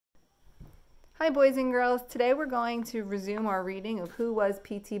Hi boys and girls, today we're going to resume our reading of Who Was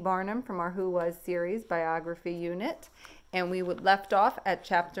PT Barnum from our Who Was series biography unit. And we left off at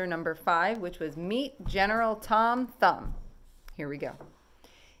chapter number 5, which was Meet General Tom Thumb. Here we go.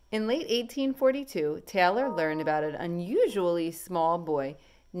 In late 1842, Taylor learned about an unusually small boy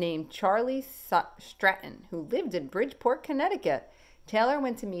named Charlie Stratton, who lived in Bridgeport, Connecticut. Taylor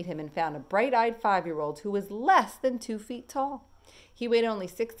went to meet him and found a bright-eyed 5-year-old who was less than 2 feet tall. He weighed only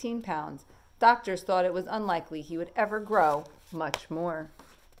 16 pounds. Doctors thought it was unlikely he would ever grow much more.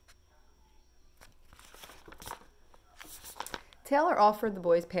 Taylor offered the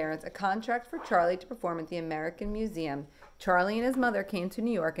boy's parents a contract for Charlie to perform at the American Museum. Charlie and his mother came to New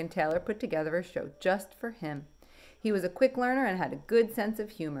York, and Taylor put together a show just for him. He was a quick learner and had a good sense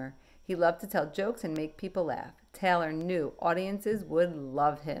of humor. He loved to tell jokes and make people laugh. Taylor knew audiences would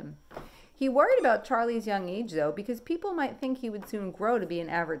love him. He worried about Charlie's young age, though, because people might think he would soon grow to be an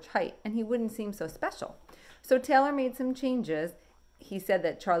average height, and he wouldn't seem so special. So Taylor made some changes. He said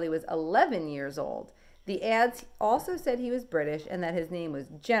that Charlie was 11 years old. The ads also said he was British and that his name was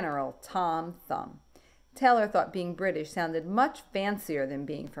General Tom Thumb. Taylor thought being British sounded much fancier than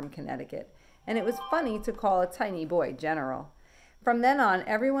being from Connecticut, and it was funny to call a tiny boy General. From then on,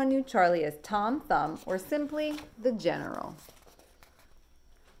 everyone knew Charlie as Tom Thumb, or simply the General.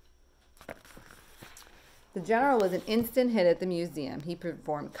 The General was an instant hit at the museum. He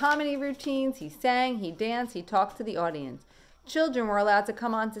performed comedy routines, he sang, he danced, he talked to the audience. Children were allowed to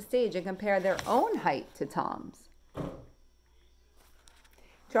come onto stage and compare their own height to Tom's.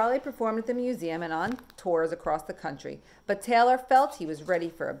 Charlie performed at the museum and on tours across the country, but Taylor felt he was ready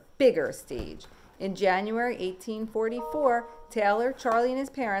for a bigger stage. In January 1844, Taylor, Charlie, and his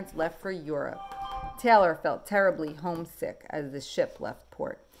parents left for Europe. Taylor felt terribly homesick as the ship left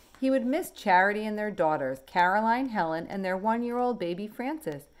port. He would miss Charity and their daughters, Caroline, Helen, and their 1-year-old baby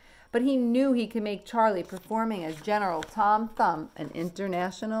Frances. But he knew he could make Charlie performing as General Tom Thumb an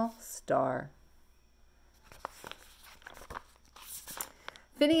international star.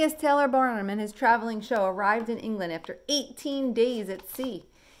 Phineas Taylor Barnum and his traveling show arrived in England after 18 days at sea.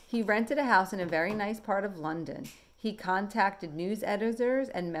 He rented a house in a very nice part of London. He contacted news editors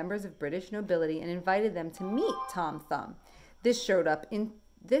and members of British nobility and invited them to meet Tom Thumb. This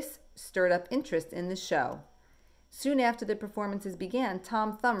stirred up interest in the show. Soon after the performances began,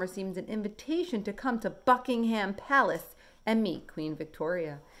 Tom Thumb received an invitation to come to Buckingham Palace and meet Queen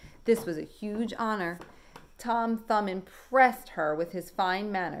Victoria. This was a huge honor. Tom Thumb impressed her with his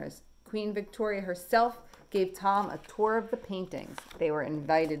fine manners. Queen Victoria herself gave Tom a tour of the paintings. They were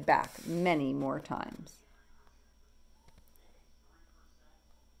invited back many more times.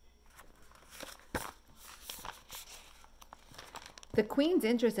 The Queen's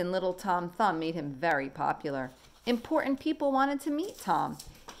interest in little Tom Thumb made him very popular. Important people wanted to meet Tom.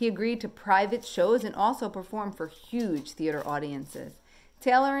 He agreed to private shows and also performed for huge theater audiences.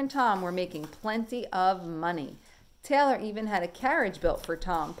 Taylor and Tom were making plenty of money. Taylor even had a carriage built for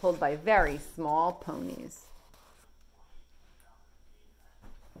Tom, pulled by very small ponies.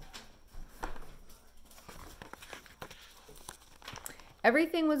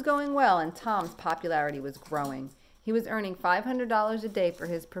 Everything was going well, and Tom's popularity was growing. He was earning $500 a day for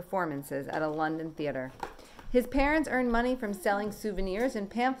his performances at a London theater. His parents earned money from selling souvenirs and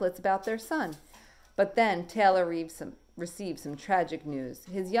pamphlets about their son. But then Taylor received some tragic news.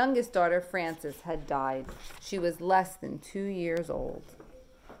 His youngest daughter, Frances, had died. She was less than 2 years old.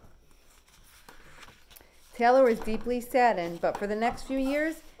 Taylor was deeply saddened, but for the next few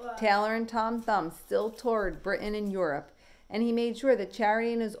years, Taylor and Tom Thumb still toured Britain and Europe, and he made sure that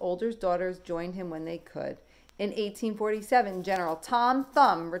Charity and his older daughters joined him when they could. In 1847, General Tom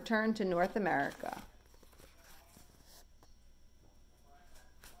Thumb returned to North America.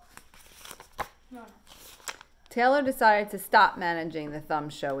 Taylor decided to stop managing the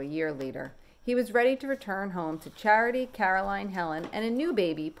Thumb show a year later. He was ready to return home to Charity, Caroline, Helen, and a new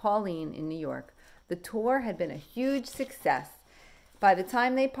baby, Pauline, in New York. The tour had been a huge success. By the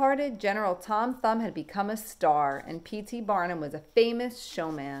time they parted, General Tom Thumb had become a star, and P.T. Barnum was a famous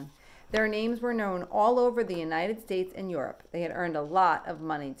showman. Their names were known all over the United States and Europe. They had earned a lot of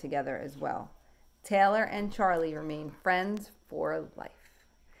money together as well. Taylor and Charlie remained friends for life.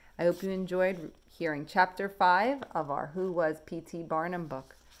 I hope you enjoyed hearing Chapter 5 of our Who Was P.T. Barnum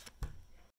book.